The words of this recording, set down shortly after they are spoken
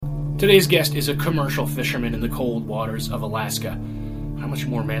Today's guest is a commercial fisherman in the cold waters of Alaska. How much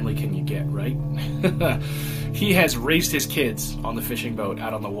more manly can you get, right? He has raised his kids on the fishing boat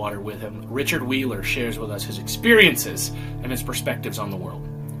out on the water with him. Richard Wheeler shares with us his experiences and his perspectives on the world.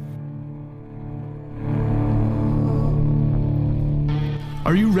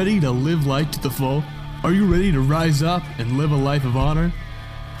 Are you ready to live life to the full? Are you ready to rise up and live a life of honor?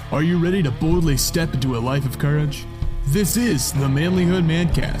 Are you ready to boldly step into a life of courage? This is the Manlyhood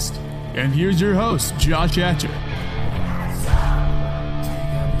Mancast. And here's your host, Josh Hatcher.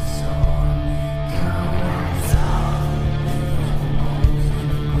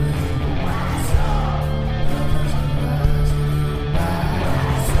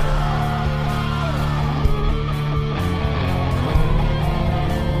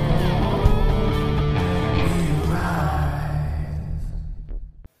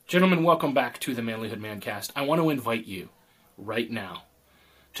 Gentlemen, welcome back to the Manlyhood Mancast. I want to invite you right now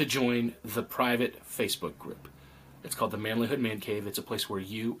to join the private Facebook group. It's called the Manlyhood Man Cave. It's a place where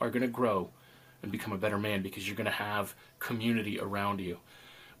you are going to grow and become a better man because you're going to have community around you.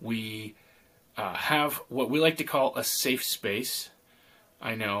 We have what we like to call a safe space.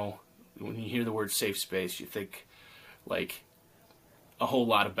 I know when you hear the word safe space, you think like a whole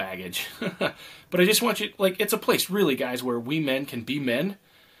lot of baggage. But I just want you, it's a place really, guys, where we men can be men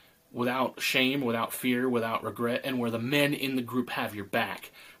without shame, without fear, without regret, and where the men in the group have your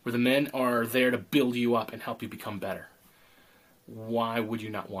back, where the men are there to build you up and help you become better. Why would you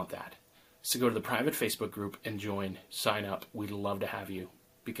not want that? So go to the private Facebook group and join, sign up. We'd love to have you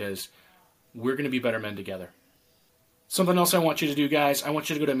because we're going to be better men together. Something else I want you to do, guys, I want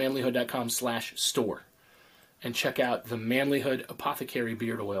you to go to manlyhood.com/store and check out the Manlyhood Apothecary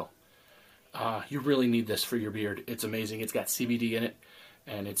Beard Oil. You really need this for your beard. It's amazing. It's got CBD in it.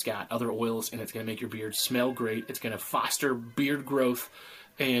 And it's got other oils, and it's going to make your beard smell great. It's going to foster beard growth,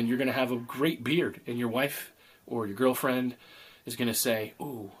 and you're going to have a great beard. And your wife or your girlfriend is going to say,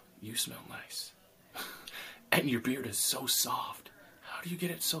 "Ooh, you smell nice." And your beard is so soft. How do you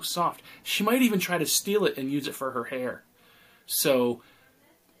get it so soft? She might even try to steal it and use it for her hair. So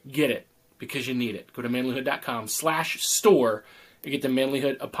get it, because you need it. Go to manlyhood.com/store and get the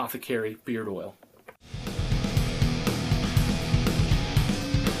Manlyhood Apothecary Beard Oil.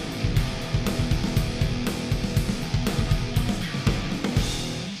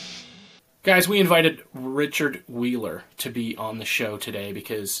 Guys, we invited Richard Wheeler to be on the show today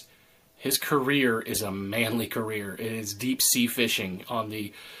because his career is a manly career. It is deep sea fishing on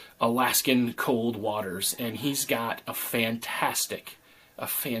the Alaskan cold waters, and he's got a fantastic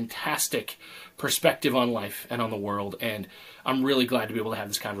perspective on life and on the world, and I'm really glad to be able to have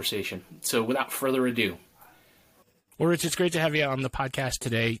this conversation. So without further ado. Well, Rich, it's great to have you on the podcast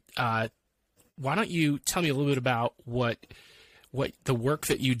today. Why don't you tell me a little bit about what the work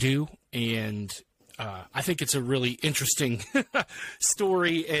that you do, and I think it's a really interesting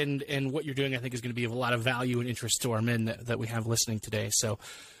story, and what you're doing I think is going to be of a lot of value and interest to our men that we have listening today. So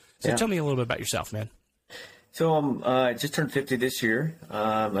Tell me a little bit about yourself, man. So I just turned 50 this year.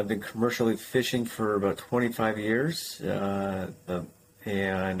 I've been commercially fishing for about 25 years, and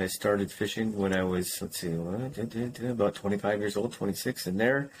I started fishing when I was, about 25 years old, 26 in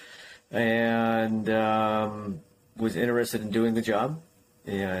there, and was interested in doing the job.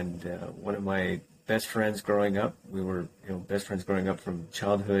 And one of my best friends growing up, we were best friends growing up from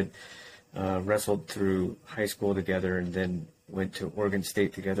childhood, wrestled through high school together, and then went to Oregon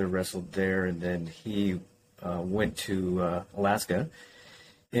State together, wrestled there, and then he went to Alaska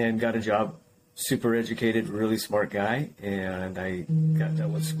and got a job. Super educated, really smart guy, and I got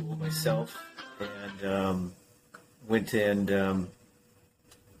done with school myself and went and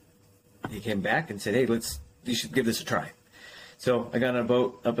he came back and said, "Hey, you should give this a try." So I got on a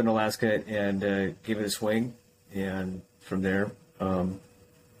boat up in Alaska and gave it a swing, and from there,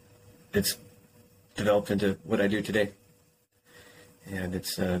 it's developed into what I do today. And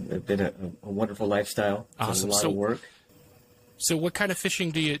it's been a wonderful lifestyle. It's Awesome. A lot of work. So what kind of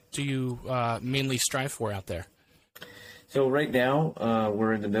fishing do you mainly strive for out there? So right now,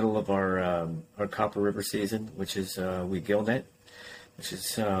 we're in the middle of our Copper River season, which is we gill net, which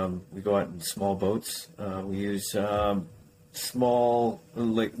is we go out in small boats. We use small,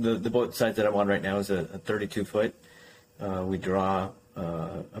 like the boat size that I'm on right now is a 32 foot. We draw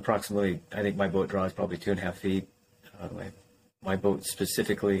approximately, I think my boat draws probably 2.5 feet. My boat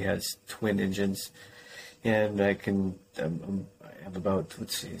specifically has twin engines, and I can I have about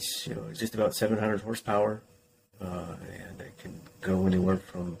just about 700 horsepower, and I can go anywhere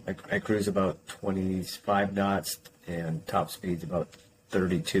from I cruise about 25 knots, and top speed's about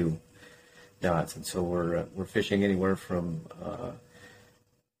 32 knots, and so we're fishing anywhere from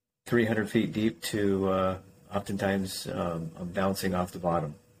 300 feet deep to oftentimes I'm bouncing off the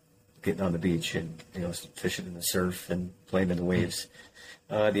bottom, getting on the beach and, fishing in the surf and playing in the waves.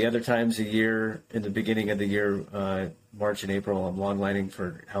 The other times a year, in the beginning of the year, March and April, I'm longlining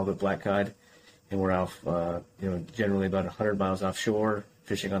for halibut blackcod, and we're off, generally about 100 miles offshore,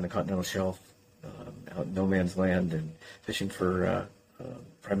 fishing on the continental shelf, out in no man's land, and fishing for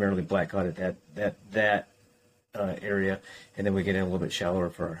primarily blackcod at that area, and then we get in a little bit shallower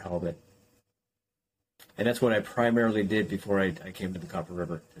for our halibut. And that's what I primarily did before I came to the Copper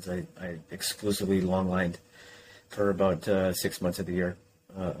River, is I exclusively longlined for about 6 months of the year,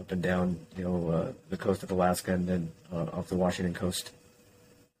 up and down, the coast of Alaska and then off the Washington coast.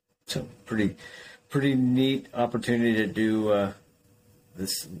 So pretty neat opportunity to do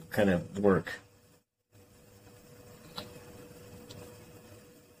this kind of work.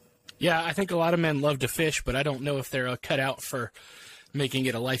 Yeah, I think a lot of men love to fish, but I don't know if they're cut out for making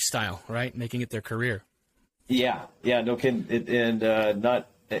it a lifestyle, right? Making it their career. Yeah, no kidding. And not,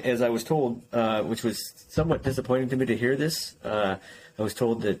 as I was told, which was somewhat disappointing to me to hear this, I was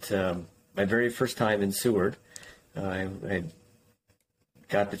told that my very first time in Seward, I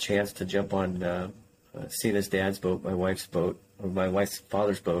got the chance to jump on Cena's dad's boat, my wife's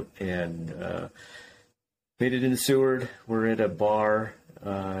father's boat, and made it into Seward. We're at a bar,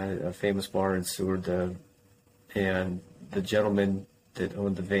 a famous bar in Seward, and the gentleman that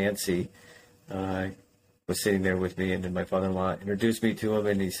owned the Vancy was sitting there with me, and then my father-in-law introduced me to him,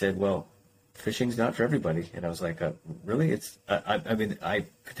 and he said, "Well, fishing's not for everybody." And I was like, "Really? It's I mean, I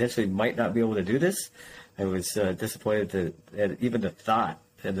potentially might not be able to do this." I was disappointed at even the thought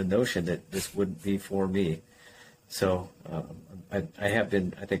and the notion that this wouldn't be for me. So I have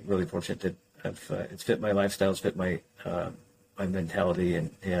been, I think, really fortunate that it's fit my lifestyle, it's fit my mentality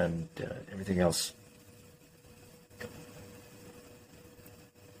and everything else.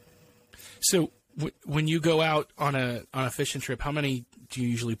 So when you go out on a fishing trip, how many do you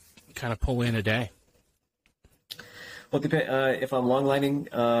usually kind of pull in a day? Well, if I'm longlining,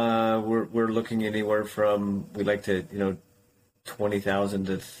 we're looking anywhere from, we like to 20,000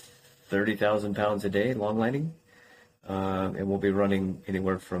 to 30,000 pounds a day longlining, and we'll be running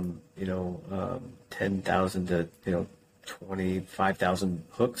anywhere from 10,000 to 25,000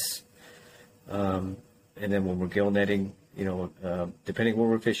 hooks, and then when we're gill netting, depending where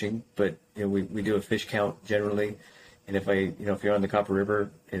we're fishing, but we do a fish count generally, and if you're on the Copper River,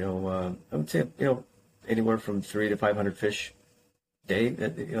 I would say anywhere from 300 to 500 fish a day.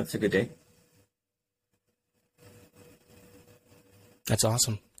 It's a good day. That's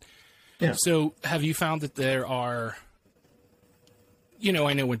awesome. Yeah. So have you found that there are, I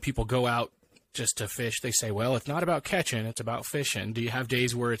know when people go out just to fish, they say, well, it's not about catching, it's about fishing. Do you have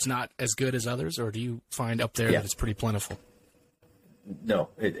days where it's not as good as others, or do you find up there that it's pretty plentiful? No,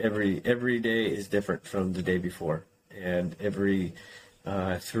 every day is different from the day before, and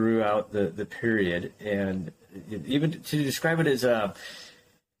throughout the period, and even to describe it as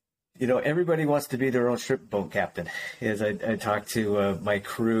everybody wants to be their own strip boat captain. As I talk to my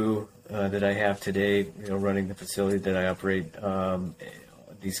crew that I have today, running the facility that I operate,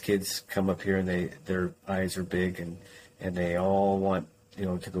 these kids come up here and their eyes are big and they all want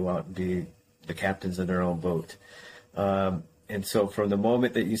to go out and be the captains of their own boat. And so from the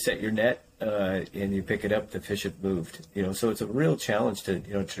moment that you set your net and you pick it up, the fish have moved. So it's a real challenge to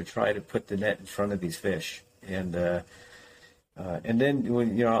try to put the net in front of these fish. And then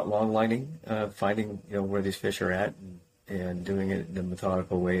when you're out longlining, finding where these fish are at and doing it in a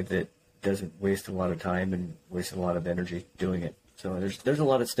methodical way that doesn't waste a lot of time and waste a lot of energy doing it. So there's a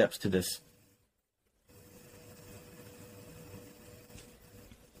lot of steps to this.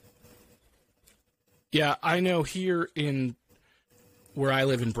 Yeah, I know here where I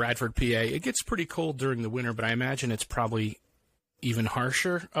live in Bradford, PA, it gets pretty cold during the winter, but I imagine it's probably even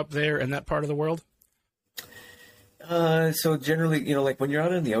harsher up there in that part of the world. So generally, like when you're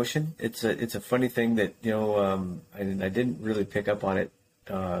out in the ocean, it's a funny thing that, I didn't really pick up on it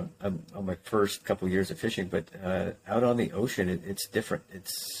on my first couple of years of fishing, but out on the ocean, it's different.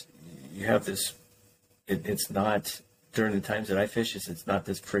 You have this, it's not, during the times that I fish, it's not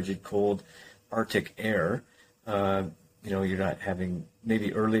this frigid, cold Arctic air. You're not having,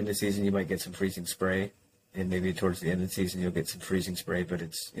 maybe early in the season you might get some freezing spray, and maybe towards the end of the season you'll get some freezing spray, but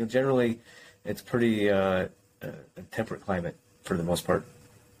it's, generally it's pretty a temperate climate for the most part.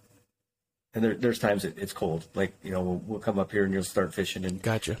 And there's times it's cold, like, we'll come up here and you'll start fishing and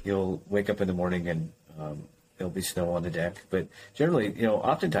Gotcha. You'll wake up in the morning and there'll be snow on the deck. But generally,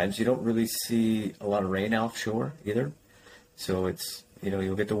 oftentimes you don't really see a lot of rain offshore either. So it's,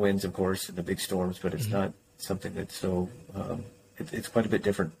 you'll get the winds, of course, and the big storms, but it's not something that's so it's quite a bit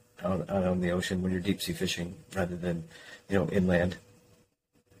different out on the ocean when you're deep sea fishing rather than, inland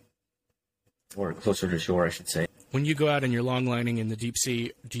or closer to shore, I should say. When you go out and you're long lining in the deep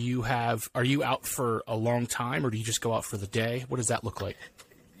sea, are you out for a long time, or do you just go out for the day? What does that look like?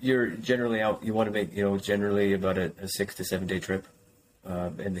 You're generally out. You want to make, generally about a 6 to 7 day trip.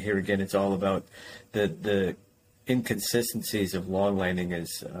 And here again, it's all about the inconsistencies of long lining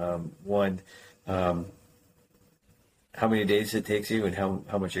is one, how many days it takes you and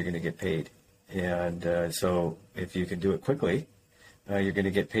how much you're going to get paid. And so if you can do it quickly, you're going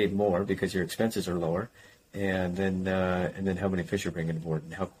to get paid more because your expenses are lower. And then how many fish you're bringing aboard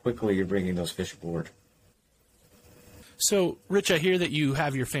and how quickly you're bringing those fish aboard. So, Rich, I hear that you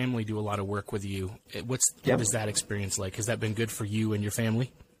have your family do a lot of work with you. What is that experience like? Has that been good for you and your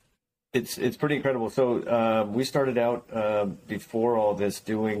family? It's pretty incredible. So we started out before all this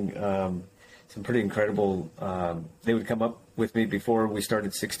doing some pretty incredible. They would come up with me before we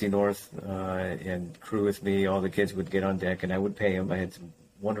started 60 North and crew with me. All the kids would get on deck, and I would pay them. I had some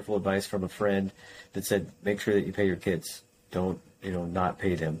wonderful advice from a friend that said, make sure that you pay your kids. Don't, not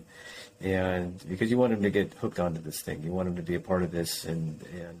pay them. And because you want them to get hooked onto this thing. You want them to be a part of this. And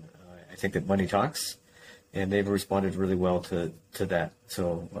I think that money talks, and they've responded really well to that.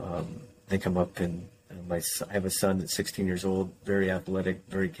 So they come up, and I have a son that's 16 years old, very athletic,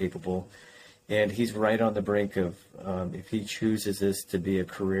 very capable. And he's right on the brink of, if he chooses this to be a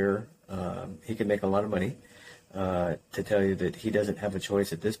career, he can make a lot of money. To tell you that he doesn't have a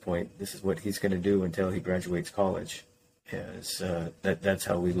choice at this point. This is what he's going to do until he graduates college. That's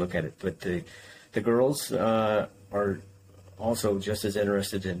how we look at it. But the girls are also just as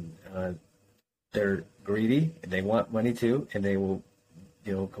interested in. They're greedy and they want money too, and they will,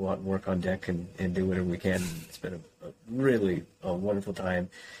 go out and work on deck and do whatever we can. It's been a really wonderful time.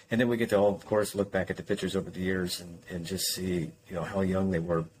 And then we get to all, of course, look back at the pictures over the years and just see, how young they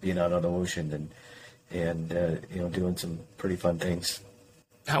were being out on the ocean and doing some pretty fun things.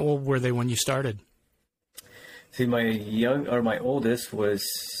 How old were they when you started? See, my oldest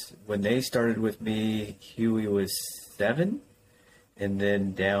was, when they started with me, Huey was 7, and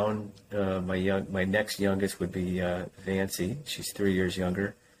then down, my next youngest would be Vancy. She's 3 years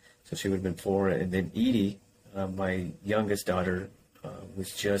younger, so she would have been 4, and then Edie, my youngest daughter,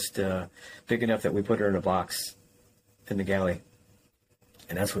 was just big enough that we put her in a box in the galley.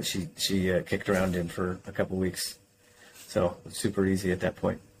 And that's what she kicked around in for a couple weeks. So it was super easy at that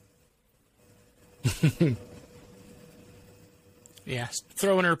point. Yeah,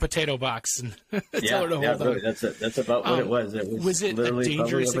 throw in her potato box and tell her to hold really, on. That's about what it was. It was it literally a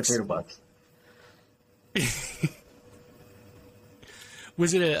dangerous probably a potato box.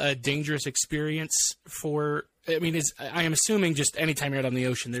 Was it a dangerous experience for? I mean, I am assuming just anytime you're out on the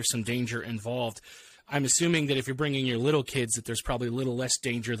ocean, there's some danger involved. I'm assuming that if you're bringing your little kids, that there's probably a little less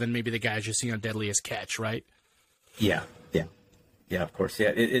danger than maybe the guys you see on Deadliest Catch, right? Yeah, of course.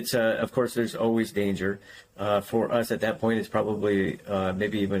 Yeah, it's of course there's always danger. For us at that point, it's probably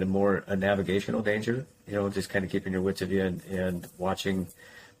maybe even a navigational danger. Just kind of keeping your wits of you and watching.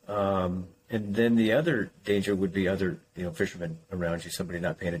 And then the other danger would be other fishermen around you, somebody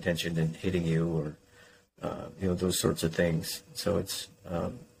not paying attention and hitting you, or those sorts of things. So it's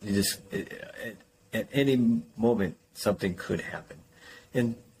you just. At any moment, something could happen.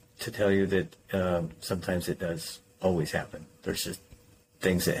 And to tell you that sometimes it does always happen. There's just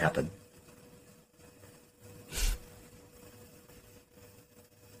things that happen.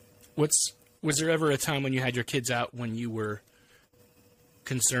 Was there ever a time when you had your kids out when you were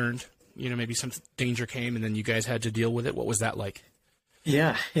concerned? Maybe some danger came and then you guys had to deal with it? What was that like?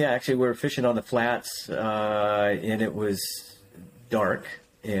 Yeah. Actually, we were fishing on the flats, and it was dark.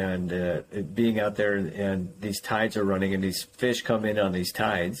 And being out there and these tides are running and these fish come in on these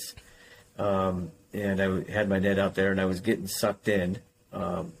tides. And I had my net out there and I was getting sucked in.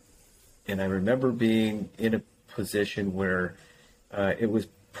 And I remember being in a position where it was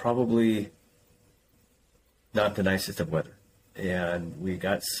probably not the nicest of weather. And we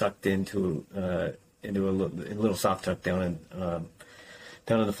got sucked into a little soft tuck down in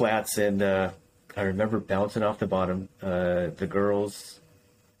the flats. And I remember bouncing off the bottom. The girls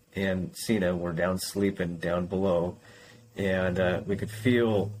and Cena were down sleeping down below, and we could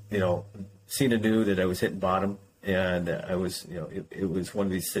feel, Cena knew that I was hitting bottom, and I was, it was one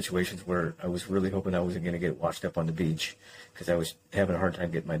of these situations where I was really hoping I wasn't going to get washed up on the beach because I was having a hard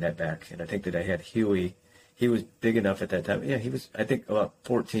time getting my net back. And I think that I had Huey. He was big enough at that time. Yeah, he was, I think, about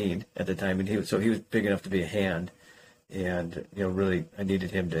 14 at the time, and he was big enough to be a hand. And really, I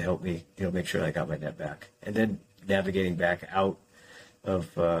needed him to help me, make sure I got my net back. And then navigating back out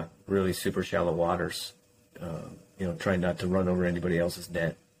of really super shallow waters, try not to run over anybody else's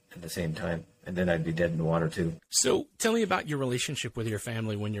net at the same time. And then I'd be dead in the water too. So tell me about your relationship with your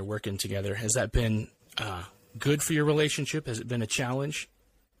family when you're working together. Has that been good for your relationship? Has it been a challenge?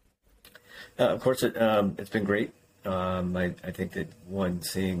 Of course, it's been great. I think that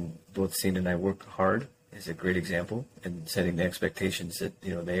seeing both Cena and I work hard is a great example, and setting the expectations that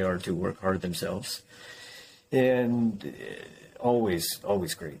they are to work hard themselves, and always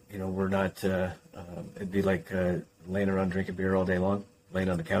great. We're not. It'd be like laying around drinking beer all day long. Laying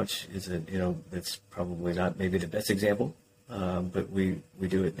on the couch that's probably not maybe the best example, but we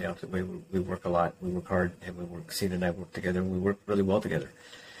do it the opposite way. We work a lot, we work hard, and Cena and I work together, and we work really well together.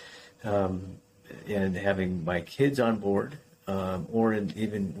 And having my kids on board,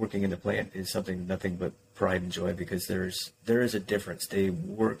 even working in the plant is nothing but pride and joy, because there is a difference. They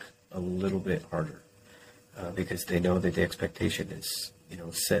work a little bit harder because they know that the expectation is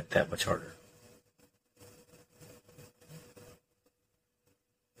set that much harder.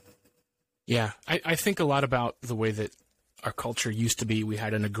 Yeah, I think a lot about the way that our culture used to be. We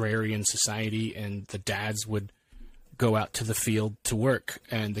had an agrarian society, and the dads would go out to the field to work,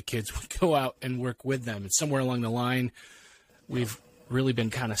 and the kids would go out and work with them. And somewhere along the line, we've really been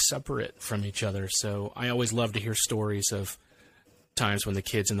kind of separate from each other. So I always love to hear stories of times when the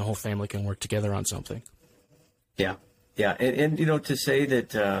kids and the whole family can work together on something. Yeah. And to say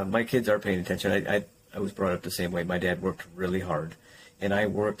that my kids are paying attention, I was brought up the same way. My dad worked really hard. And I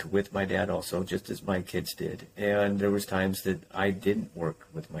worked with my dad also, just as my kids did. And there was times that I didn't work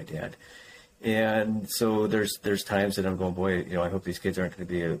with my dad. And so there's times that I'm going, boy, I hope these kids aren't going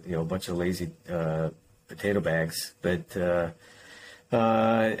to be a bunch of lazy potato bags. But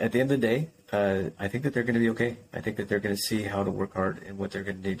at the end of the day, I think that they're going to be okay. I think that they're going to see how to work hard and what they're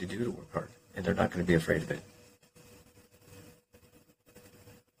going to need to do to work hard. And they're not going to be afraid of it.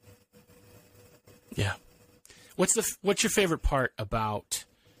 Yeah. What's your favorite part about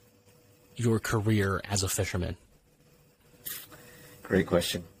your career as a fisherman? Great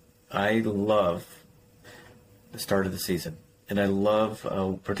question. I love the start of the season, and I love,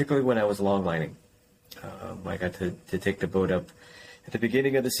 particularly when I was longlining. I got to take the boat up at the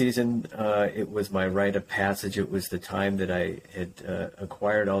beginning of the season. It was my rite of passage. It was the time that I had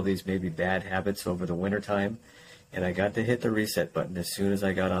acquired all these maybe bad habits over the winter time, and I got to hit the reset button as soon as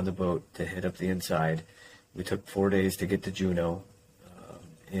I got on the boat to hit up the inside. We took 4 days to get to Juneau,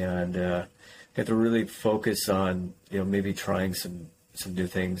 and got to really focus on, maybe trying some new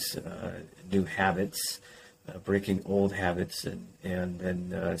things, new habits, breaking old habits, and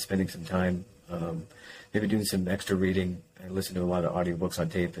then spending some time, maybe doing some extra reading. I listen to a lot of audiobooks on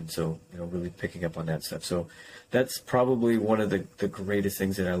tape, and so, really picking up on that stuff. So that's probably one of the greatest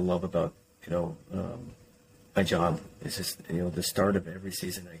things that I love about, my job. Is just, the start of every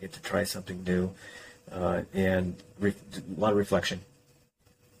season, I get to try something new. And a lot of reflection.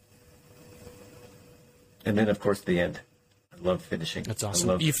 And then, of course, the end. I love finishing. That's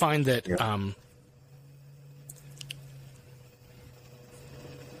awesome. You find that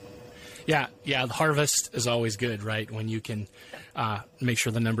the harvest is always good, right? When you can make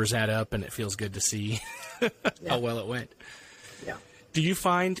sure the numbers add up and it feels good to see how well it went. Yeah. Do you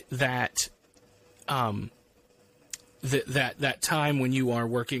find that that time when you are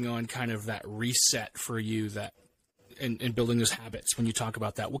working on kind of that reset for you, that and building those habits, when you talk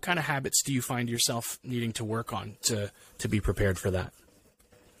about that, what kind of habits do you find yourself needing to work on to be prepared for that?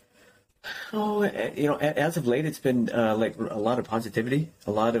 Oh, as of late, it's been like a lot of positivity,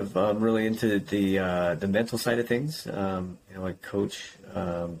 a lot of really into the mental side of things. I coach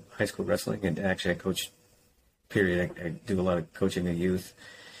high school wrestling, and actually I coach, period. I do a lot of coaching of youth.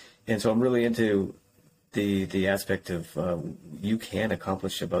 And so I'm really into the aspect of you can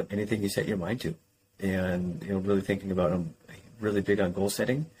accomplish about anything you set your mind to, and really thinking about, I'm really big on goal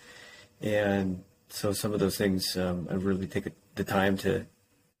setting, and so some of those things I really take the time to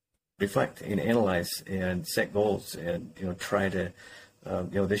reflect and analyze and set goals, and try to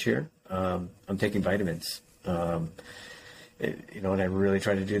this year I'm taking vitamins, and I really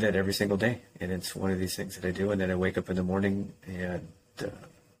try to do that every single day, and it's one of these things that I do, and then I wake up in the morning and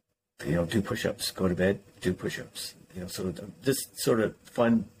do push-ups, go to bed, do push-ups, so just sort of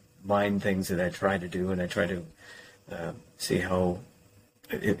fun mind things that I try to do, and I try to see how,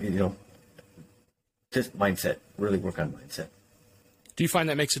 just mindset, really work on mindset. Do you find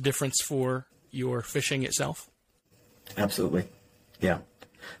that makes a difference for your fishing itself? Absolutely. Yeah.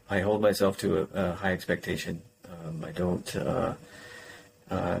 I hold myself to a high expectation. I don't,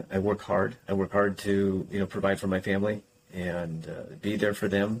 I work hard. I work hard to, provide for my family and be there for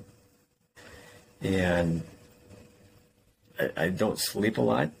them. And I don't sleep a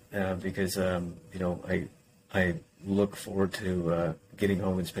lot because, I look forward to getting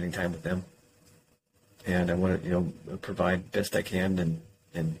home and spending time with them. And I want to, provide best I can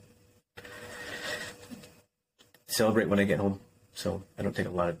and celebrate when I get home. So I don't take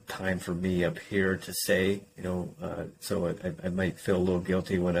a lot of time for me up here to say, so I might feel a little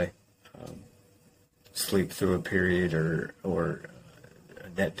guilty when I sleep through a period or a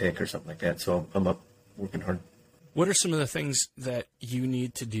net pick or something like that. So I'm up working hard. What are some of the things that you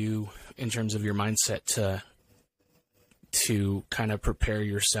need to do in terms of your mindset to kind of prepare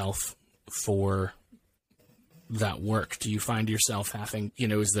yourself for that work? Do you find yourself having,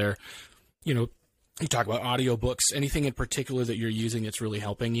 is there, you talk about audiobooks, anything in particular that you're using that's really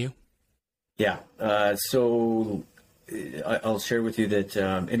helping you? Yeah. So I'll share with you that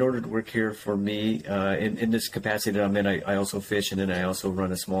in order to work here for me, in this capacity that I'm in, I also fish, and then I also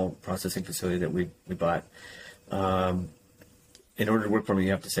run a small processing facility that we bought. In order to work for me,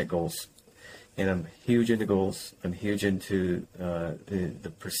 you have to set goals. And I'm huge into goals. I'm huge into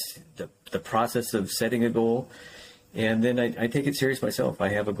the process of setting a goal. And then I take it serious myself. I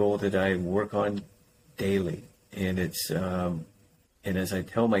have a goal that I work on daily. And it's and as I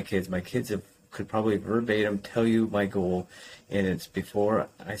tell my kids could probably verbatim tell you my goal. And it's before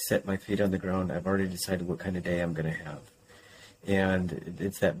I set my feet on the ground, I've already decided what kind of day I'm going to have. And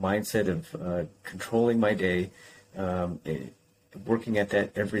it's that mindset of controlling my day, working at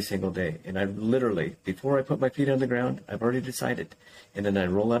that every single day. And I literally, before I put my feet on the ground, I've already decided. And then I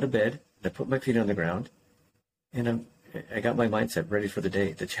roll out of bed, I put my feet on the ground, and I got my mindset ready for the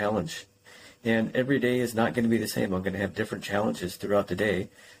day, the challenge. And every day is not going to be the same. I'm going to have different challenges throughout the day,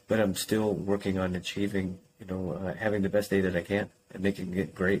 but I'm still working on achieving, having the best day that I can and making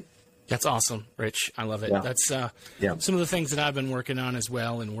it great. That's awesome, Rich. I love it. Yeah. That's some of the things that I've been working on as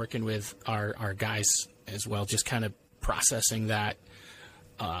well, and working with our guys as well, just kind of processing that.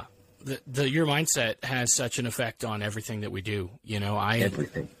 Your mindset has such an effect on everything that we do.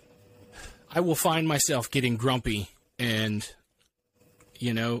 Everything. I will find myself getting grumpy, and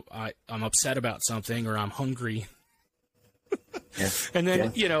I'm upset about something, or I'm hungry. Yeah. And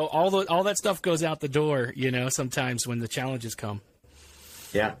then all that stuff goes out the door. Sometimes when the challenges come.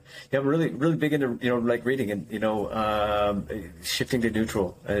 Yeah, I'm really, really big into like reading, and shifting to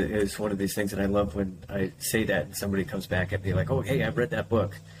neutral is one of these things that I love. When I say that, and somebody comes back at me like, "Oh, hey, I've read that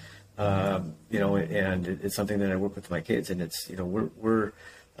book," and it's something that I work with my kids, and it's we're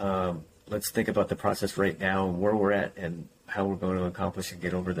let's think about the process right now and where we're at and how we're going to accomplish and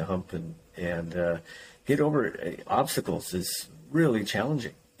get over the hump and get over obstacles is really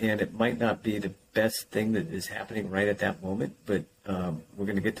challenging. And it might not be the best thing that is happening right at that moment, but we're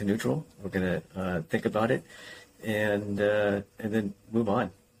going to get to neutral. We're going to think about it, and then move on,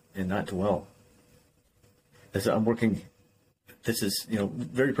 and not dwell. As I'm working, this is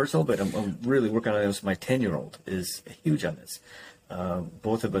very personal, but I'm really working on this. My 10-year-old is huge on this.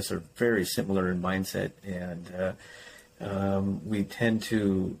 Both of us are very similar in mindset, and we tend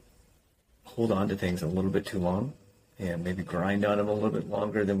to hold on to things a little bit too long, and maybe grind on them a little bit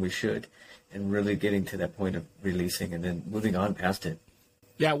longer than we should, and really getting to that point of releasing and then moving on past it.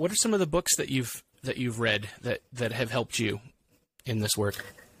 Yeah. What are some of the books that you've read that have helped you in this work?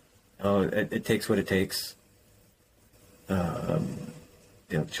 Oh, it takes what it takes.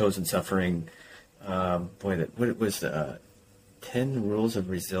 Chosen Suffering. What it was, 10 Rules of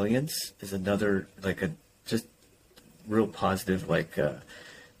Resilience is another, just real positive,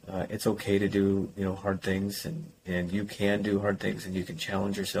 it's okay to do, hard things, and you can do hard things, and you can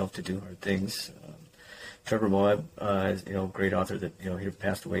challenge yourself to do hard things. Trevor Moab is, great author that, he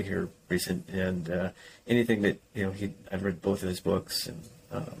passed away here recent, and anything that, I've read both of his books, and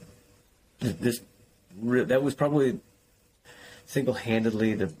that was probably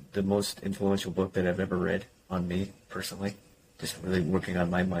single-handedly the most influential book that I've ever read on me personally, just really working on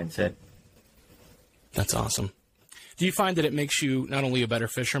my mindset. That's awesome. Do you find that it makes you not only a better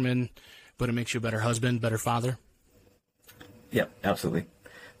fisherman, but it makes you a better husband, better father? Yeah, absolutely.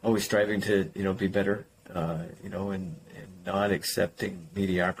 Always striving to, be better, and not accepting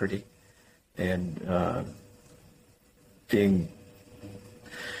mediocrity, and being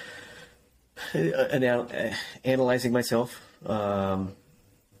analyzing myself.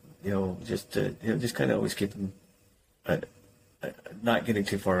 Just kind of always keep them not getting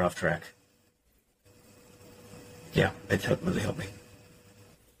too far off track. Yeah, it really helped me.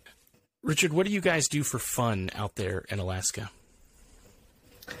 Richard, what do you guys do for fun out there in Alaska?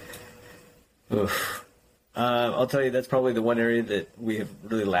 Oof. I'll tell you, that's probably the one area that we have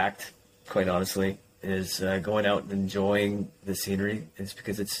really lacked, quite honestly, is going out and enjoying the scenery. It's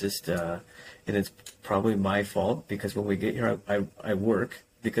because it's just, and it's probably my fault, because when we get here, I work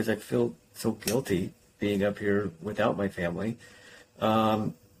because I feel so guilty being up here without my family,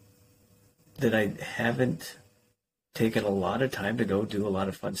 that I haven't taken a lot of time to go do a lot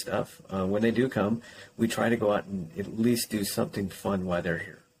of fun stuff. When they do come, we try to go out and at least do something fun while they're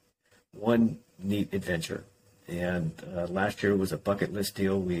here. One neat adventure. And last year was a bucket list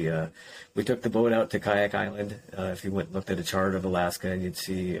deal. We took the boat out to Kayak Island. If you went and looked at a chart of Alaska, you'd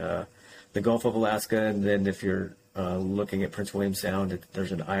see the Gulf of Alaska. And then if you're looking at Prince William Sound,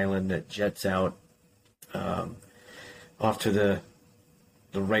 there's an island that jets out off to the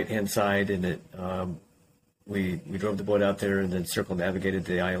right-hand side. And we drove the boat out there and then circumnavigated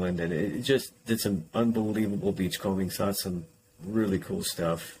the island. And it just did some unbelievable beachcombing, saw some really cool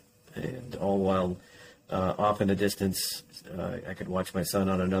stuff. And all while off in the distance, I could watch my son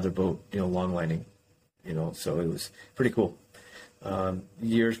on another boat, long-lining, so it was pretty cool.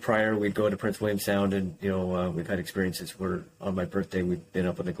 Years prior, we'd go to Prince William Sound, and, we've had experiences where on my birthday, we'd been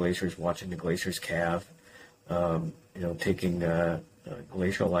up on the glaciers, watching the glaciers calve, taking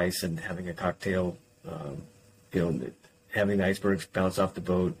glacial ice and having a cocktail, having the icebergs bounce off the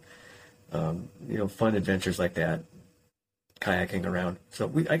boat, fun adventures like that, kayaking around. So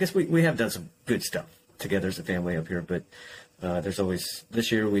I guess we have done some good stuff together as a family up here, but there's always,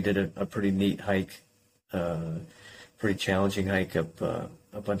 this year we did a pretty neat hike, pretty challenging hike up on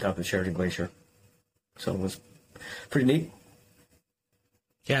top of the Sheridan Glacier. So it was pretty neat.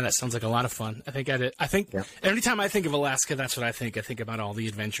 Yeah, that sounds like a lot of fun. I think Yeah. Every time I think of Alaska, that's what I think. I think about all the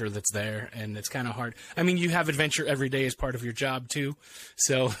adventure that's there, and it's kind of hard. I mean, you have adventure every day as part of your job too,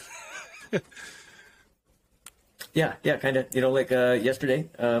 so. Yeah, kind of. Yesterday,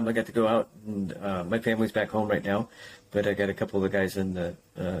 I got to go out, and my family's back home right now, but I got a couple of the guys in the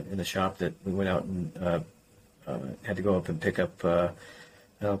shop that we went out and had to go up and pick up a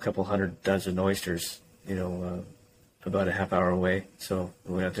couple 100 dozen oysters, about a half hour away. So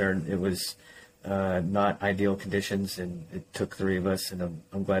we went out there, and it was not ideal conditions, and it took 3 of us, and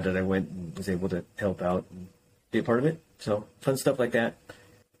I'm glad that I went and was able to help out and be a part of it. So fun stuff like that.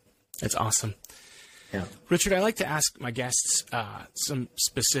 That's awesome. Yeah. Richard, I like to ask my guests some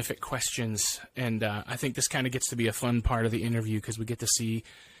specific questions, and I think this kind of gets to be a fun part of the interview because we get to see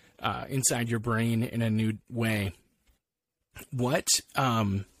inside your brain in a new way. What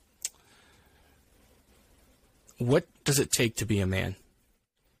does it take to be a man?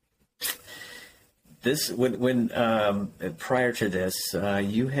 This when prior to this,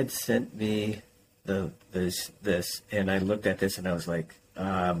 you had sent me this, and I looked at this and I was like.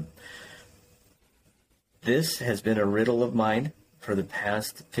 This has been a riddle of mine for the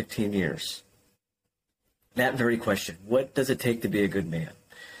past 15 years. That very question, what does it take to be a good man?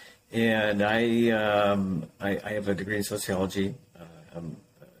 And I have a degree in sociology. I'm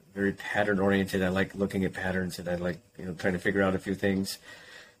very pattern oriented. I like looking at patterns, and I like trying to figure out a few things.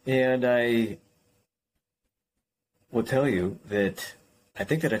 And I will tell you that I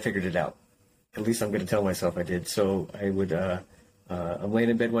think that I figured it out. At least I'm going to tell myself I did. So I would. I'm laying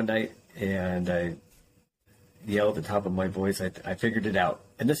in bed one night, and I yelled at the top of my voice. I figured it out.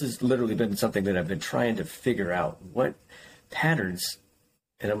 And this has literally been something that I've been trying to figure out. What patterns,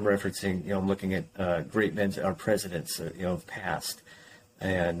 and I'm referencing, I'm looking at great men, our presidents, past,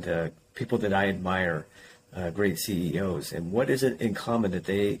 and people that I admire, great CEOs. And what is it in common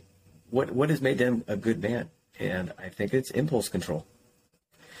that what has made them a good man? And I think it's impulse control.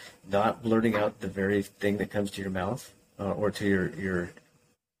 Not blurting out the very thing that comes to your mouth or to your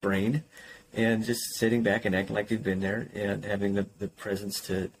brain. And just sitting back and acting like you've been there and having the presence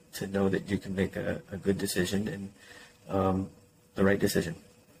to know that you can make a good decision and the right decision.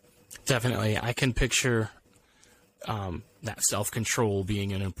 Definitely. I can picture that self-control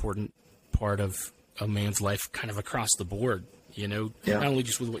being an important part of a man's life kind of across the board, not only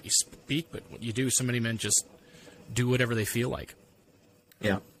just with what you speak, but what you do. So many men just do whatever they feel like.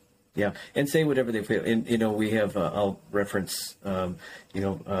 Yeah. Yeah, and say whatever they feel. And, we have, I'll reference,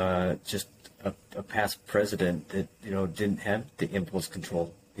 just a past president that, didn't have the impulse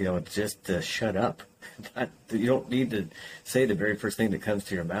control, just to shut up. You don't need to say the very first thing that comes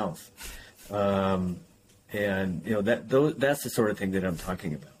to your mouth. And, that's the sort of thing that I'm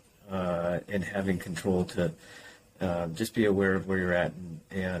talking about, and having control to just be aware of where you're at.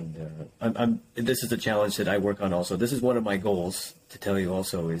 And this is a challenge that I work on also. This is one of my goals to tell you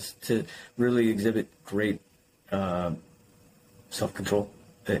also is to really exhibit great self-control,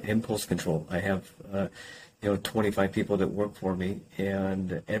 impulse control. I have, 25 people that work for me,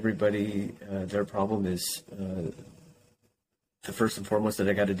 and everybody, their problem is the first and foremost that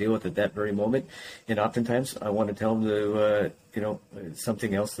I got to deal with at that very moment. And oftentimes I want to tell them to,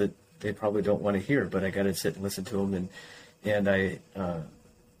 something else that they probably don't want to hear, but I got to sit and listen to them. And I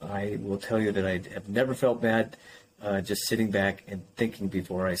I will tell you that I have never felt bad just sitting back and thinking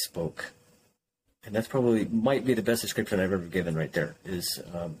before I spoke. And that's probably might be the best description I've ever given right there, is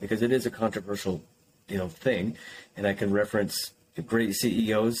because it is a controversial, thing, and I can reference great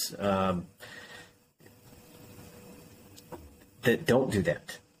CEOs that don't do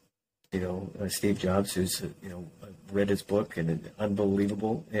that. Steve Jobs, who's read his book and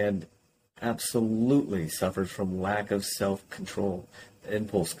unbelievable, and absolutely suffers from lack of self-control,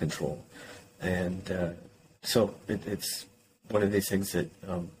 impulse control, and so it's one of these things that.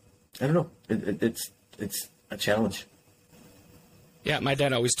 I don't know. It's a challenge. Yeah, my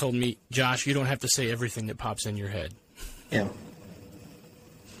dad always told me, Josh, you don't have to say everything that pops in your head.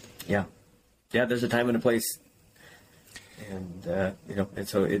 Yeah. There's a time and a place, and and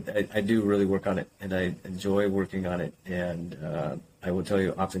so I do really work on it, and I enjoy working on it, and I will tell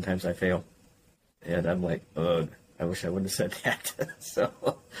you, oftentimes I fail, and I'm like, ugh, I wish I wouldn't have said that. So,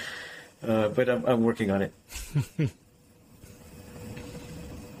 but I'm working on it.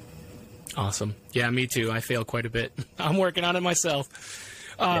 Awesome. Yeah, me too. I fail quite a bit. I'm working on it myself.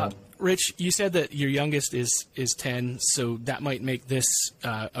 Rich, you said that your youngest is 10, so that might make this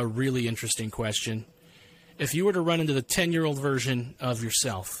a really interesting question. If you were to run into the 10-year-old version of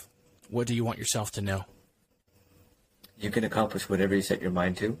yourself, what do you want yourself to know? You can accomplish whatever you set your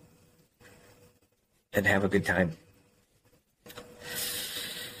mind to and have a good time.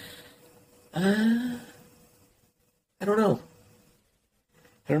 I don't know.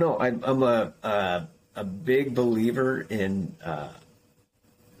 I'm a big believer in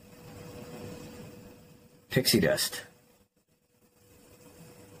pixie dust,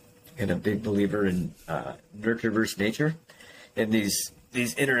 and a big believer in nurture versus nature, and these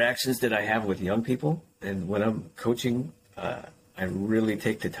interactions that I have with young people. And when I'm coaching, I really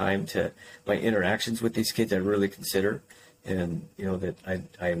take the time to my interactions with these kids. I really consider, and that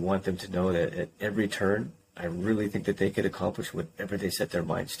I want them to know that at every turn, I really think that they could accomplish whatever they set their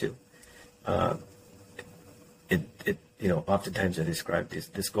minds to. Oftentimes I describe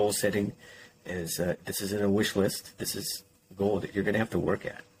this goal setting as this isn't a wish list. This is a goal that you're going to have to work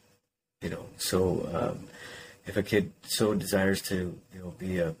at. So if a kid so desires to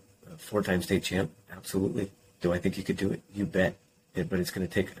be a 4-time state champ, absolutely. Do I think you could do it? You bet. But it's going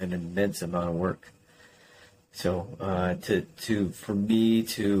to take an immense amount of work. So for me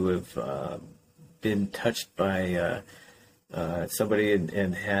to have been touched by somebody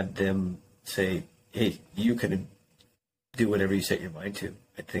and had them say, "Hey, you can do whatever you set your mind to."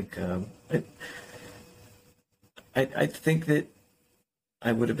 I think I think that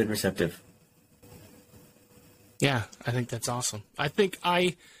I would have been receptive. Yeah, I think that's awesome. I think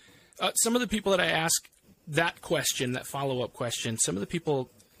some of the people that I ask that question, that follow-up question, some of the people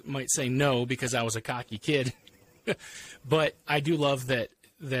might say no because I was a cocky kid, but I do love that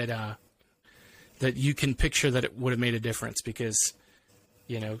you can picture that it would have made a difference because,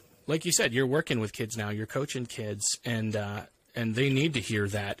 like you said, you're working with kids now, you're coaching kids, and they need to hear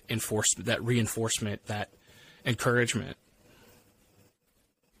that reinforcement, that encouragement.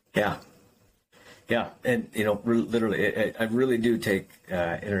 Yeah. And, literally, I really do take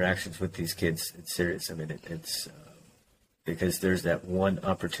interactions with these kids serious. I mean, it's because there's that one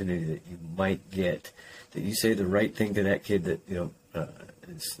opportunity that you might get that you say the right thing to that kid that,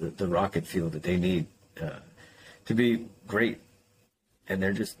 it's the rocket fuel that they need to be great, and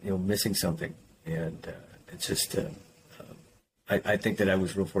they're just missing something, and it's just I think that I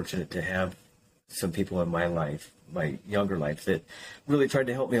was real fortunate to have some people in my life, my younger life, that really tried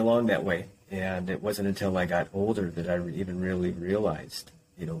to help me along that way, and it wasn't until I got older that I even really realized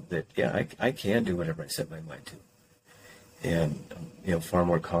that I can do whatever I set my mind to, and far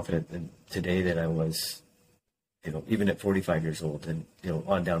more confident than today than I was. Even at 45 years old and,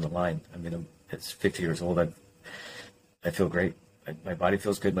 on down the line. I mean, at 50 years old, I feel great. My body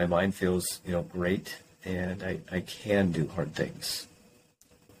feels good. My mind feels, great. And I can do hard things.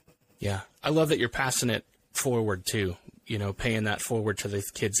 Yeah. I love that you're passing it forward, too. Paying that forward to the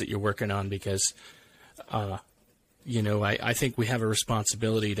kids that you're working on because, I think we have a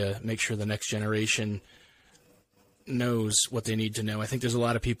responsibility to make sure the next generation knows what they need to know. I think there's a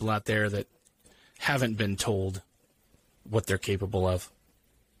lot of people out there that haven't been told what they're capable of.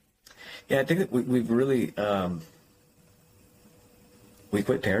 Yeah, I think that we've really we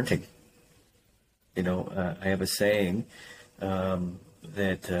quit parenting. I have a saying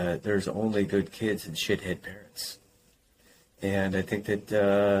that there's only good kids and shithead parents, and I think that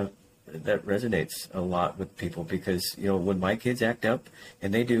that resonates a lot with people because when my kids act up,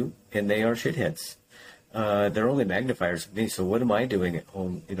 and they do, and they are shitheads, they're only magnifiers of me. So what am I doing at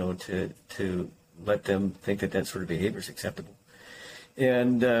home? To let them think that sort of behavior is acceptable.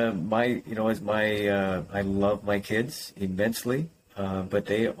 And I love my kids immensely, but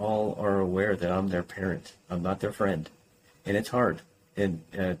they all are aware that I'm their parent. I'm not their friend, and it's hard. And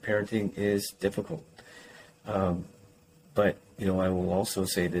parenting is difficult. But I will also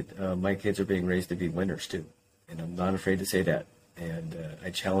say that my kids are being raised to be winners too, and I'm not afraid to say that. And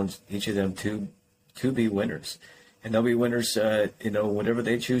I challenge each of them to be winners, and they'll be winners. Whatever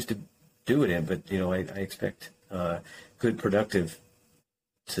they choose to do it in. But I expect good, productive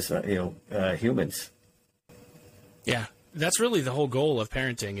humans. Yeah, that's really the whole goal of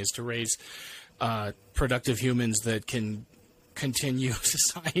parenting, is to raise productive humans that can continue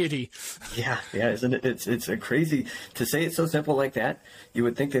society. Yeah, isn't it? It's a crazy to say it's so simple like that. You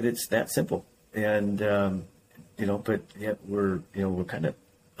would think that it's that simple, and but yet we're kind of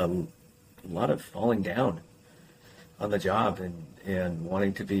a lot of falling down on the job and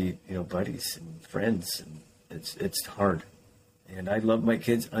wanting to be buddies and friends, and it's hard. And I love my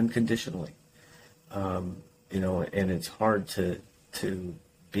kids unconditionally, and it's hard to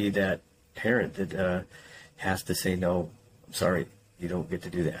be that parent that has to say, no, I'm sorry, you don't get to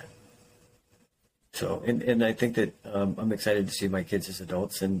do that. So, and I think that I'm excited to see my kids as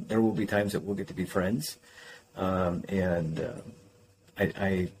adults, and there will be times that we'll get to be friends. I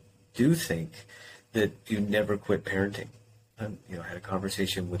do think that you never quit parenting. I had a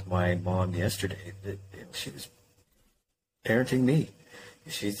conversation with my mom yesterday that she was parenting me.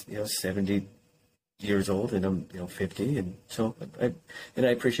 She's 70 years old, and I'm 50, and so I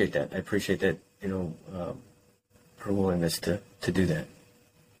appreciate that. I appreciate that her willingness to do that.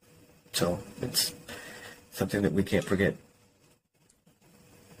 So it's something that we can't forget.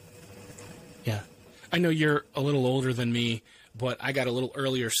 Yeah, I know you're a little older than me, but I got a little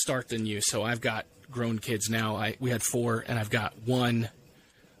earlier start than you. So I've got grown kids now. We had 4, and I've got one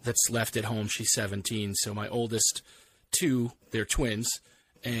that's left at home. She's 17. So my oldest 2, they're twins,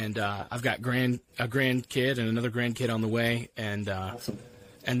 and I've got a grandkid and another grandkid on the way, and Awesome.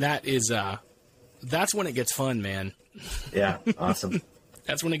 And that is that's when it gets fun, man. Yeah, awesome.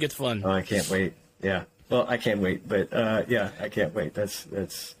 That's when it gets fun. Oh, I can't wait. Yeah. Well, I can't wait, but I can't wait. That's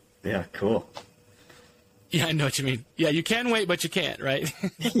cool. Yeah, I know what you mean. Yeah, you can wait, but you can't, right?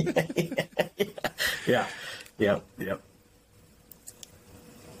 Yeah. Yep.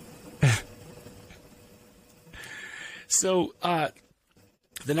 So,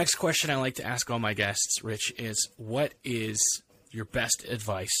 the next question I like to ask all my guests, Rich, is what is your best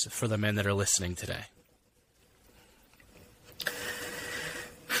advice for the men that are listening today?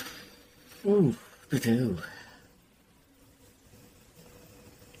 Ooh.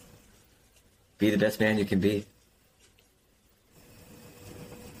 Be the best man you can be.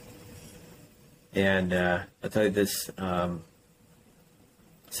 And I'll tell you this,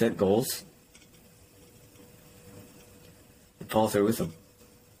 set goals and follow through with them.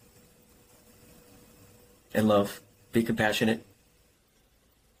 And love. Be compassionate.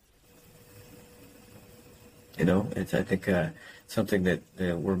 It's, I think, something that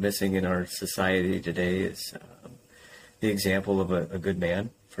we're missing in our society today is the example of a good man.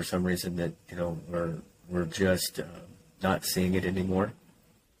 For some reason that, we're just not seeing it anymore.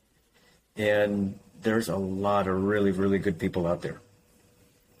 And there's a lot of really, really good people out there.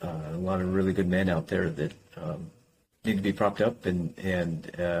 A lot of really good men out there that need to be propped up and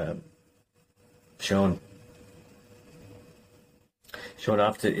shown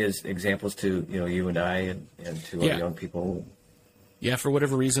off to as examples to, you and I and to our young people. Yeah, for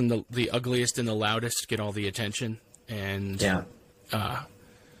whatever reason, the ugliest and the loudest get all the attention. And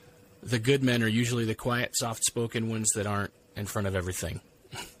the good men are usually the quiet, soft-spoken ones that aren't in front of everything.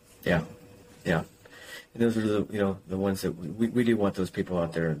 Yeah. And those are the ones that we do want those people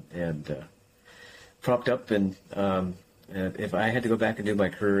out there and propped up. And if I had to go back and do my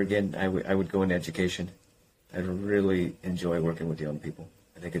career again, I would go in education. I'd really enjoy working with young people.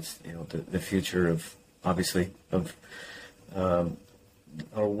 I think it's the future of obviously of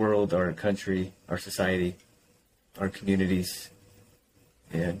our world, our country, our society, our communities.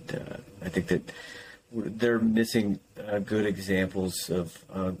 And I think that they're missing good examples of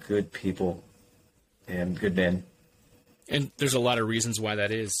good people and good men. And there's a lot of reasons why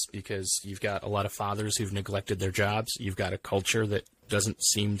that is, because you've got a lot of fathers who've neglected their jobs. You've got a culture that doesn't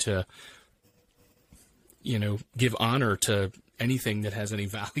seem to, give honor to anything that has any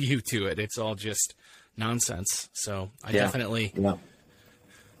value to it. It's all just nonsense. So I definitely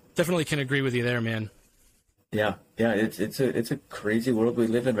can agree with you there, man. Yeah. It's a crazy world we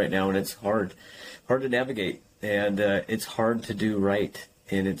live in right now, and it's hard to navigate, and it's hard to do right,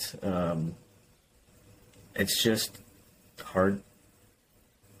 and it's just hard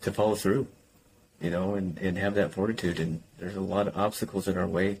to follow through, and have that fortitude. And there's a lot of obstacles in our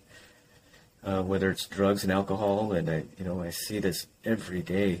way, whether it's drugs and alcohol, and I see this every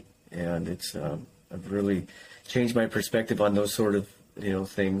day, and it's I've really changed my perspective on those sort of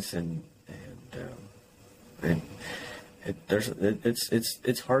things, and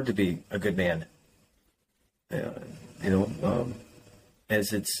it's hard to be a good man,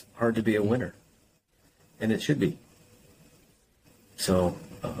 as it's hard to be a winner, and it should be. So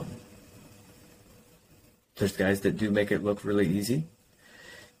there's guys that do make it look really easy,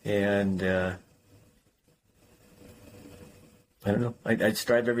 and I don't know. I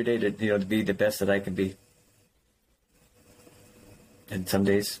strive every day to be the best that I can be, and some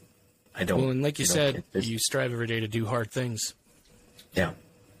days I don't. Well, and like you said, you strive every day to do hard things. Yeah.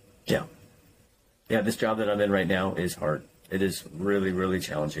 This job that I'm in right now is hard. It is really, really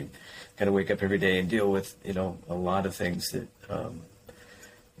challenging. Got to wake up every day and deal with a lot of things that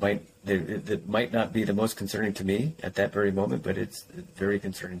that might not be the most concerning to me at that very moment, but it's very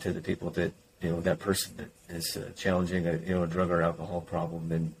concerning to the people that that person that is challenging a drug or alcohol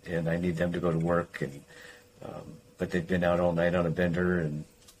problem, and I need them to go to work, and but they've been out all night on a bender, and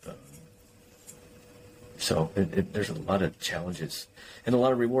so there's a lot of challenges and a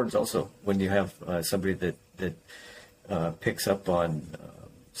lot of rewards also when you have somebody that picks up on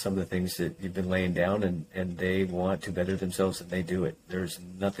some of the things that you've been laying down, and they want to better themselves, and they do it. There's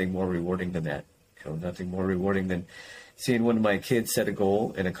nothing more rewarding than that. Nothing more rewarding than seeing one of my kids set a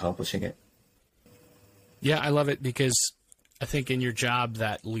goal and accomplishing it. Yeah, I love it, because I think in your job,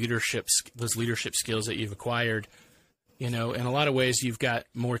 those leadership skills that you've acquired, in a lot of ways, you've got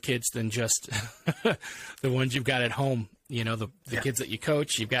more kids than just the ones you've got at home. The kids that you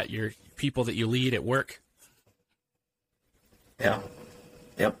coach, you've got your people that you lead at work. Yeah.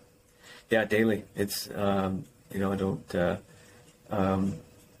 Yep. Yeah, daily. It's, I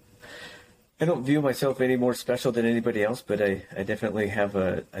don't view myself any more special than anybody else, but I definitely have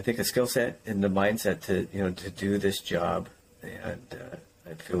a skill set and the mindset to do this job. And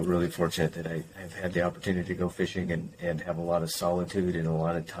I feel really fortunate that I've had the opportunity to go fishing and have a lot of solitude and a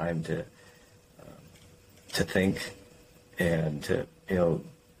lot of time to think and to,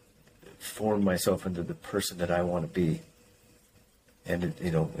 form myself into the person that I want to be. And,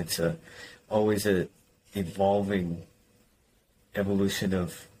 it's always a evolving evolution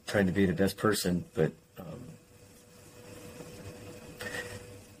of trying to be the best person. But,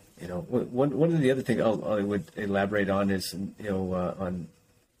 one of the other things I would elaborate on is, on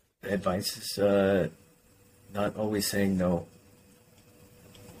advice is not always saying no.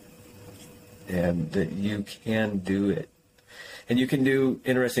 And that you can do it. And you can do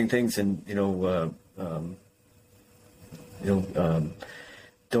interesting things, and,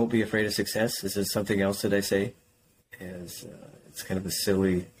 don't be afraid of success. This is something else that I say. It's kind of a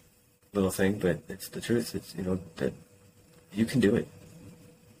silly little thing, but it's the truth. It's, that you can do it.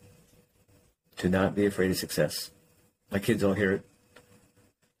 Do not be afraid of success. My kids all hear it.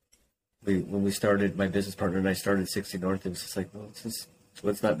 When we started, my business partner and I started 60 North, it was just like, well,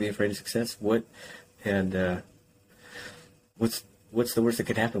 let's not be afraid of success. What's the worst that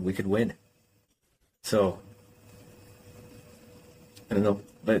could happen? We could win. So, I don't know,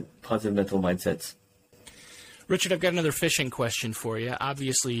 but positive mental mindsets. Richard, I've got another fishing question for you.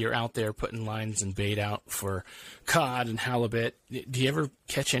 Obviously, you're out there putting lines and bait out for cod and halibut. Do you ever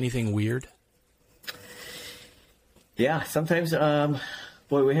catch anything weird? Yeah, sometimes.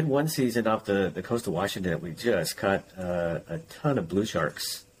 We had one season off the coast of Washington that we just caught a ton of blue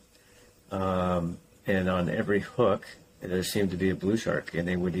sharks. And on every hook, there seemed to be a blue shark. And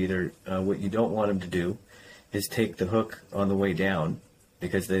they would either, what you don't want them to do is take the hook on the way down,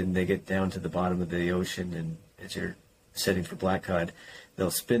 because then they get down to the bottom of the ocean, and as you're setting for black cod, they'll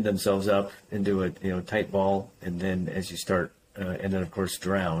spin themselves up into a tight ball, and then as you start, and then of course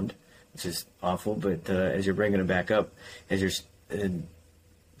drowned, which is awful. But as you're bringing them back up, and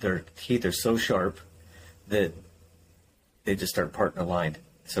their teeth are so sharp that they just start parting a line.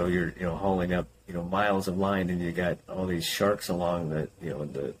 So you're hauling up miles of line, and you got all these sharks along the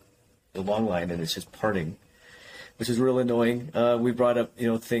long line, and it's just parting, which is real annoying. We brought up,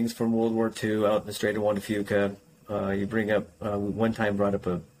 things from World War II out in the Strait of Juan de Fuca. You bring up, one time brought up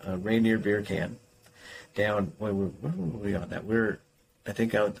a Rainier beer can down, where were we on that? We're, I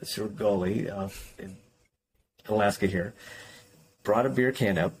think, out the Seward Gully in Alaska here. Brought a beer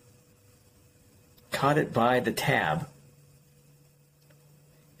can up, caught it by the tab,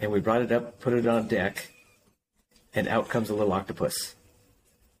 and we brought it up, put it on deck, and out comes a little octopus.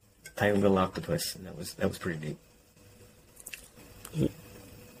 Tiny little octopus, and that was pretty neat.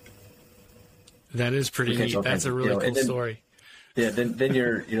 That is pretty neat. That's a really cool story. Yeah, then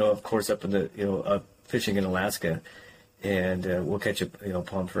you're, of course, up in the, up fishing in Alaska, and we'll catch a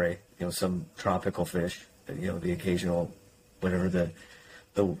pomfret, some tropical fish, the occasional, whatever the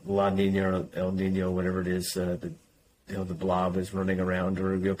La Nina or El Nino, whatever it is, the blob is running around,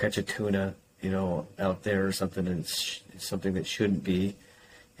 or you'll catch a tuna, out there or something, and it's something that shouldn't be,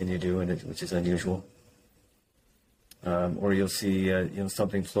 and you do, which is unusual. Or you'll see,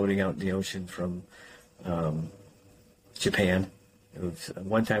 something floating out in the ocean from Japan.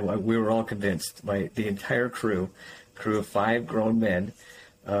 One time we were all convinced, the entire crew of 5 grown men,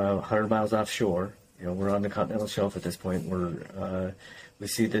 100 miles offshore. We're on the continental shelf at this point. We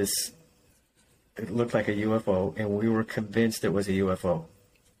see this. It looked like a UFO, and we were convinced it was a UFO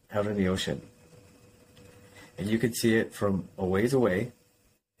out in the ocean. And you could see it from a ways away.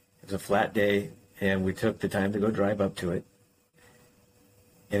 It was a flat day, and we took the time to go drive up to it.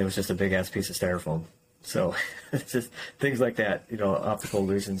 And it was just a big ass piece of styrofoam. So it's just things like that, optical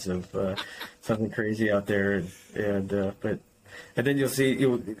illusions of something crazy out there, and then you'll see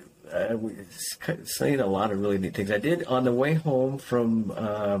seeing a lot of really neat things. I did on the way home from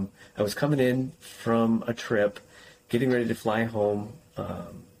I was coming in from a trip, getting ready to fly home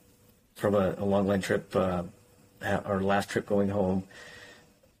from a longline trip, our last trip going home.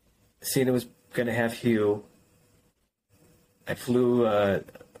 Seeing it was going to have hue. I flew.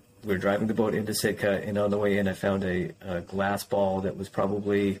 We were driving the boat into Sitka, and on the way in, I found a glass ball that was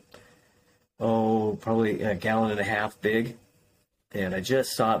probably a gallon and a half big. And I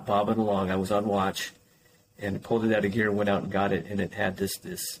just saw it bobbing along. I was on watch, and pulled it out of gear and went out and got it. And it had it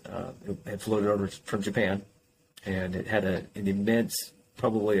had floated over from Japan, and it had an immense,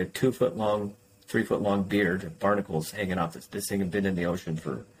 probably a 2-foot long, 3-foot long beard, barnacles hanging off. This thing had been in the ocean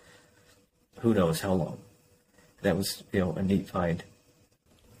for who knows how long. That was, a neat find.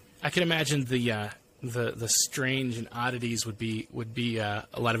 I can imagine the strange and oddities would be a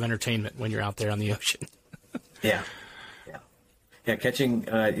lot of entertainment when you're out there on the ocean. Yeah. Catching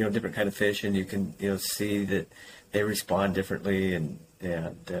different kind of fish, and you can see that they respond differently, and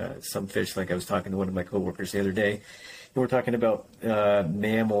some fish, like I was talking to one of my coworkers the other day, and we're talking about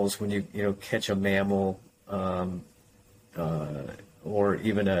mammals. When you catch a mammal, or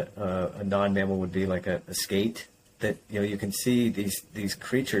even a non-mammal would be like a skate. That you can see these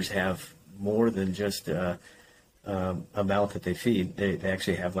creatures have more than just a mouth that they feed. They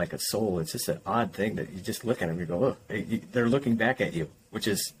actually have like a soul. It's just an odd thing that you just look at them and you go, oh, they're looking back at you, which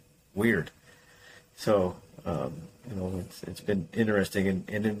is weird. So it's been interesting.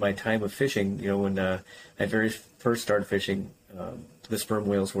 And in my time of fishing, when I very first started fishing, the sperm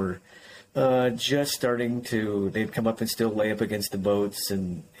whales were just starting to. They'd come up and still lay up against the boats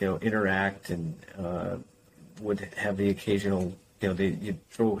and interact and. Would have the occasional, you'd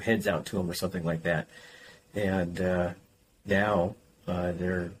throw heads out to them or something like that. And now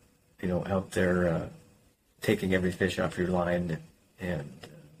they're, out there taking every fish off your line, and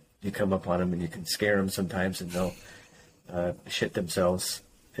you come up on them and you can scare them sometimes, and they'll shit themselves.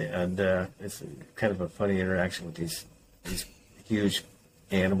 And it's kind of a funny interaction with these huge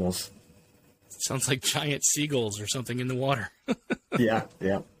animals. Sounds like giant seagulls or something in the water. Yeah.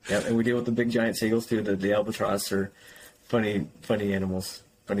 And we deal with the big giant seagulls too. The albatross are funny animals,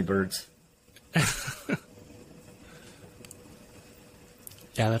 funny birds.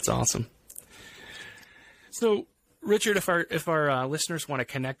 Yeah, that's awesome. So, Richard, if our listeners want to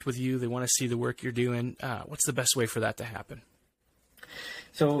connect with you, they want to see the work you're doing, what's the best way for that to happen?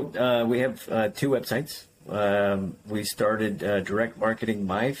 So we have 2 websites. We started direct marketing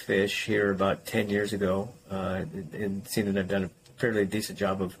my fish here about 10 years ago, and seen that I've done a fairly decent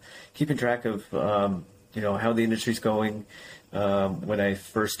job of keeping track of how the industry's going. When I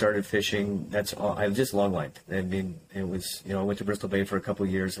first started fishing, I was just longlined. I mean, it was I went to Bristol Bay for a couple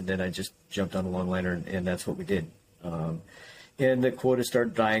of years, and then I just jumped on the longliner, and that's what we did. And the quota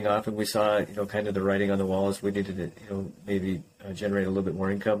started dying off, and we saw kind of the writing on the walls. We needed to maybe generate a little bit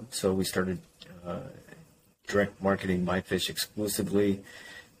more income, so we started direct marketing my fish exclusively.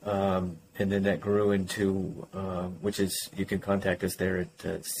 And then that grew into, which is, you can contact us there at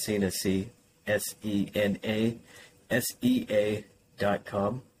SenaSea,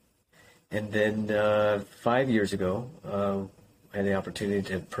 SenaSea.com. And then 5 years ago, I had the opportunity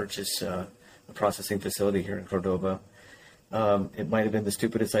to purchase a processing facility here in Cordova. It might have been the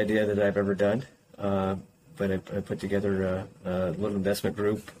stupidest idea that I've ever done, but I put together a little investment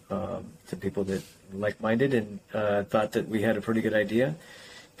group, some people that were like-minded, and thought that we had a pretty good idea.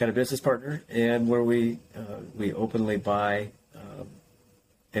 Got a business partner, and where we openly buy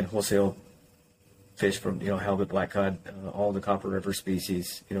and wholesale fish from halibut, black cod, all the Copper River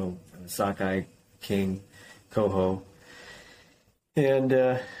species, sockeye, king, coho, and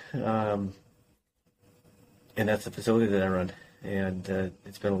and that's the facility that I run. And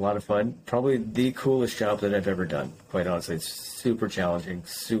it's been a lot of fun. Probably the coolest job that I've ever done, quite honestly. It's super challenging,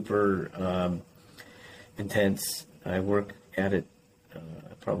 super intense. I work at it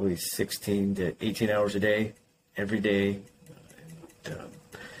probably 16 to 18 hours a day, every day.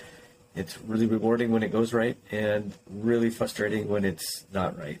 It's really rewarding when it goes right and really frustrating when it's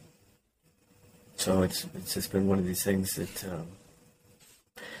not right. So it's just been one of these things that it's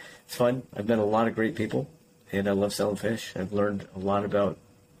fun. I've met a lot of great people, and I love selling fish. I've learned a lot about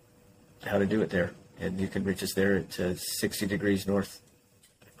how to do it there, and you can reach us there at 60 degrees north,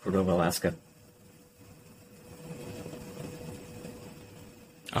 Cordova, Alaska.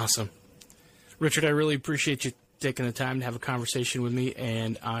 Awesome. Richard, I really appreciate you taking the time to have a conversation with me,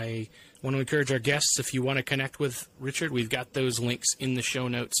 and I want to encourage our guests, if you want to connect with Richard, we've got those links in the show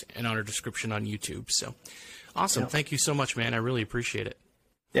notes and on our description on YouTube. So awesome. Yeah. Thank you so much, man. I really appreciate it.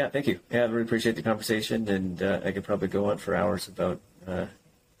 Yeah, thank you. Yeah, I really appreciate the conversation, and I could probably go on for hours about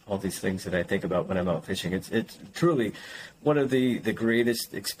all these things that I think about when I'm out fishing. It's truly one of the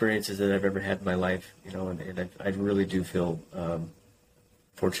greatest experiences that I've ever had in my life, you know, and I really do feel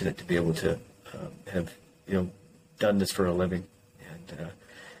fortunate to be able to have, you know, done this for a living, and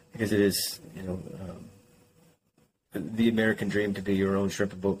because it is, you know, the American dream to be your own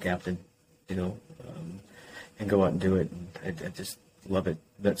shrimp and boat captain, you know, and go out and do it. And I just love it.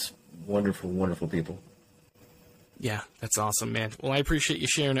 That's wonderful, wonderful people. Yeah, that's awesome, man. Well, I appreciate you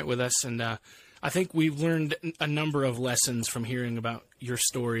sharing it with us, and I think we've learned a number of lessons from hearing about your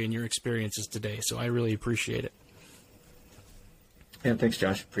story and your experiences today, so I really appreciate it. Yeah, thanks,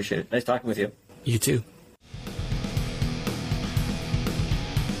 Josh. Appreciate it. Nice talking with you. You too.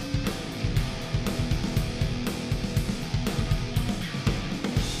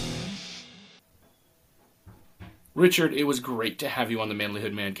 Richard, it was great to have you on the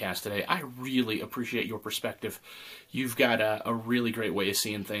Manlyhood Mancast today. I really appreciate your perspective. You've got a really great way of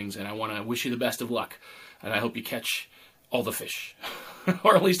seeing things, and I want to wish you the best of luck. And I hope you catch all the fish,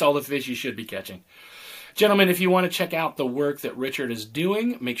 or at least all the fish you should be catching. Gentlemen, if you want to check out the work that Richard is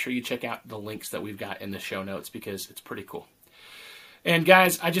doing, make sure you check out the links that we've got in the show notes, because it's pretty cool. And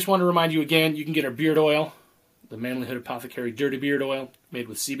guys, I just want to remind you again, you can get our beard oil, the Manlyhood Apothecary Dirty Beard Oil, made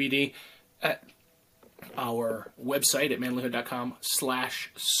with CBD, at our website at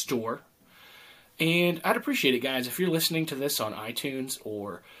manlyhood.com/store. And I'd appreciate it, guys, if you're listening to this on iTunes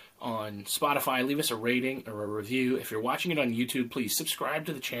or on Spotify, leave us a rating or a review. If you're watching it on YouTube, please subscribe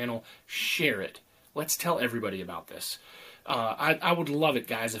to the channel, share it. Let's tell everybody about this. I would love it,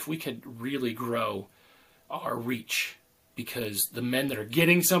 guys, if we could really grow our reach, because the men that are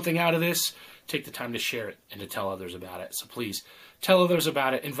getting something out of this take the time to share it and to tell others about it. So please tell others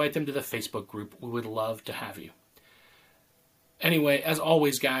about it. Invite them to the Facebook group. We would love to have you. Anyway, as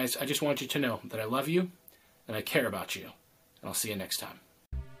always, guys, I just want you to know that I love you and I care about you. And I'll see you next time.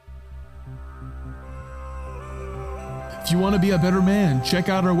 If you want to be a better man, check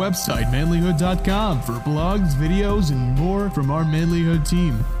out our website, manlyhood.com, for blogs, videos, and more from our Manlyhood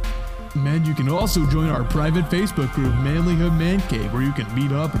team. And you can also join our private Facebook group, Manlyhood Man Cave, where you can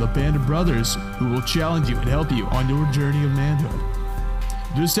meet up with a band of brothers who will challenge you and help you on your journey of manhood.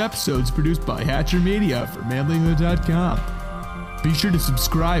 This episode is produced by Hatcher Media for manlyhood.com. Be sure to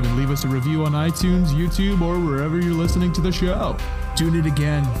subscribe and leave us a review on iTunes, YouTube, or wherever you're listening to the show. Tune in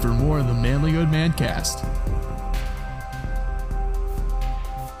again for more of the Manlyhood Mancast.